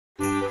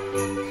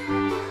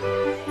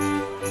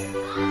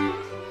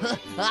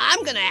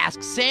I'm gonna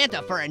ask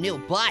Santa for a new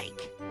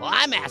bike. Well,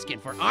 I'm asking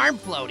for arm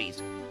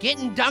floaties.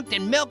 Getting dunked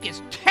in milk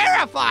is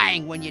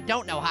terrifying when you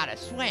don't know how to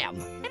swim.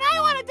 And I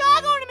want a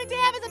dog ornament to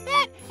have as a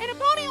pet, and a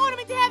pony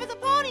ornament to have as a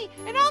pony,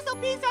 and also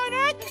Peace on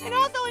Earth, and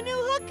also a new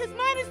hook because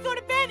mine is sort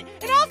of bent,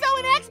 and also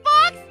an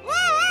Xbox.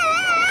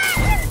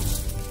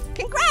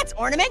 Congrats,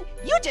 Ornament!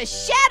 You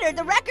just shattered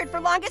the record for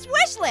longest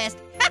wish list.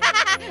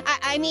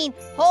 I mean,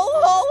 ho,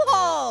 ho,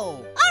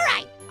 ho! All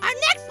right, our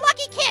next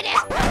lucky kid is...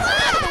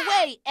 Out of the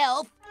way,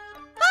 elf!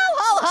 Ho,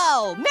 ho,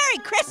 ho! Merry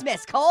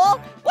Christmas, Cole!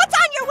 What's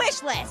on your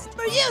wish list?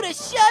 For you to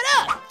shut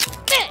up!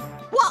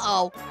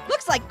 Whoa!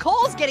 Looks like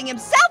Cole's getting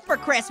himself for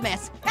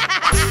Christmas.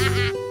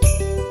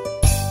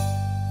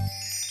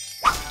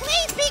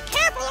 Please be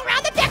careful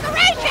around the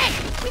decorations!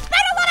 We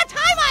spent a lot of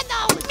time on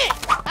those!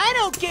 I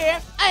don't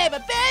care! I have a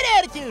bad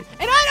attitude,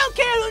 and I don't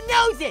care who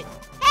knows it!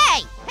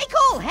 Hey! Hey,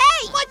 Cole,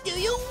 hey! What do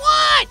you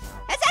want?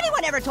 Has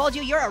anyone ever told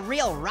you you're a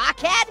real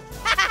rockhead?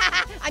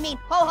 I mean,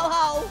 ho, ho,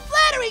 ho!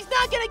 Flattery's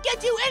not gonna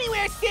get you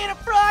anywhere, Santa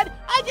fraud!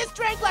 I just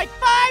drank like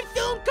 5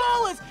 Zoom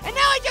colas, and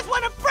now I just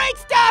want to break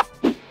stuff!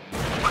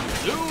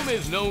 Zoom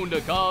is known to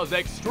cause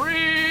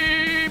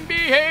extreme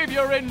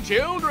behavior in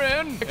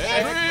children. Extreme!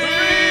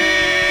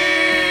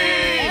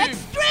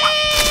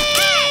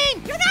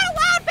 You're not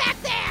allowed back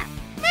there!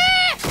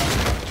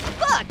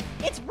 Look,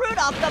 it's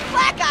Rudolph the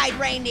black-eyed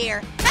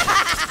reindeer.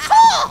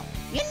 Cool!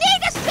 You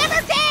need to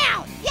simmer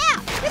down!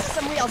 Yeah, this is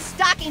some real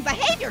stalking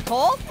behavior,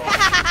 Cole.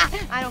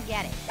 I don't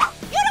get it.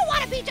 You don't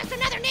want to be just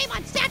another name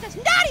on Santa's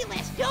naughty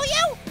list, do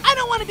you? I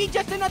don't want to be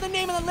just another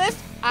name on the list.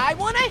 I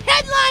want to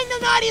headline the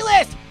naughty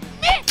list!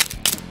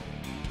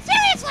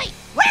 Seriously,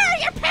 where are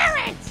your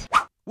parents?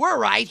 We're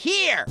right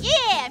here.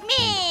 Yeah,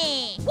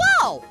 me!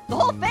 Whoa, the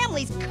whole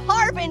family's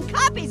carbon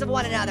copies of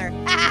one another.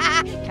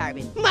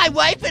 Carbon. My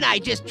wife and I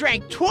just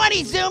drank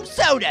 20 Zoom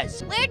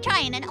sodas. We're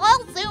trying an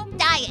all-Zoom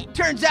diet.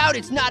 Turns out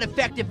it's not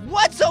effective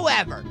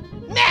whatsoever.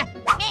 Meh.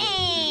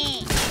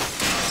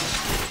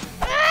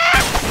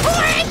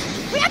 Orange,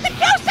 we have to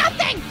do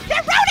something!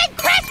 They're ruining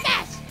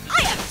Christmas!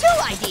 I have 2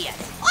 ideas.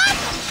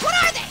 Awesome! What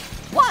are they?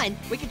 One,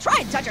 we could try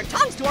and touch our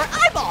tongues to our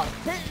eyeballs.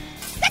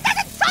 That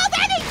doesn't solve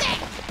anything!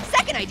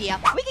 Second idea,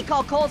 we could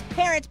call Cole's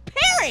parents'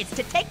 parents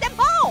to take them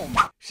home.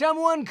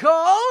 Someone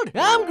called?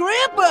 I'm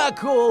Grandpa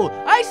Cole.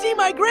 I see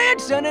my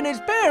grandson and his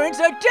parents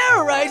are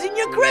terrorizing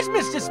your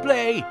Christmas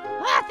display.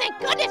 Oh, thank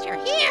goodness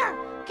you're here!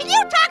 Can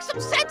you talk some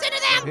sense into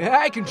them? Yeah,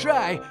 I can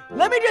try.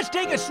 Let me just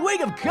take a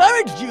swig of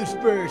courage juice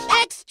first.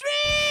 Extreme!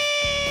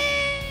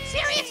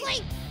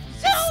 Seriously?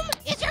 Zoom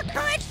is your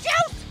courage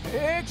juice?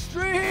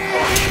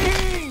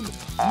 Extreme!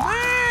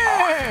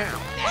 Man!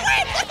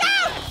 Wait, look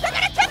out! They're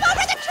gonna tip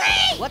over the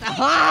tree! What the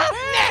huh?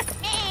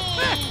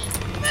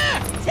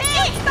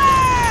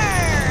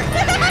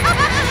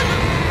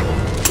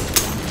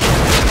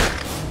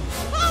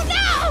 Oh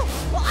no!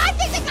 Well, I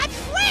think they got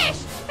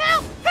squished!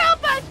 Help!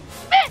 Help us!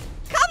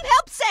 Come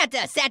help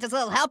Santa, Santa's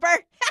little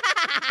helper.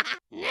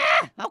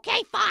 Nah,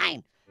 okay,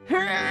 fine.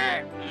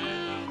 Man,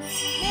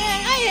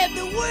 I have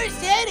the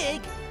worst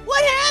headache.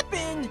 What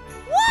happened?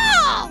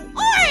 Whoa!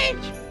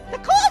 Orange! The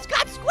coals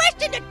got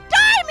squished into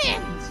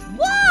diamonds!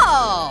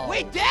 Whoa!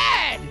 We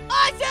did!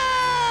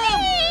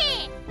 Awesome!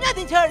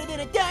 Nothing's harder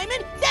than a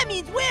diamond. That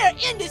means we're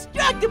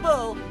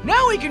indestructible.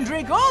 Now we can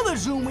drink all the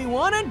Zoom we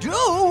want and do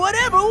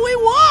whatever we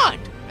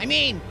want. I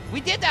mean, we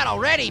did that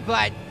already,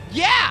 but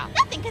yeah!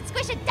 Nothing can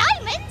squish a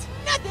diamond.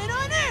 Nothing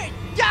on Earth.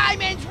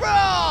 Diamonds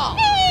rule!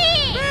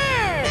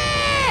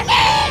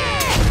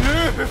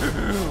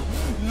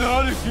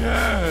 Not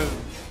again.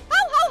 Ho,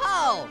 ho,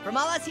 ho! From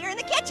all us here in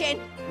the kitchen,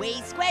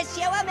 we squish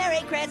you a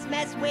Merry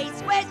Christmas, we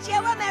squish you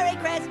a Merry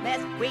Christmas,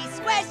 we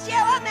squish you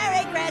a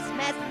Merry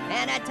Christmas,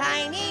 and a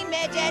tiny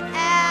midget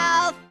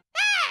elf.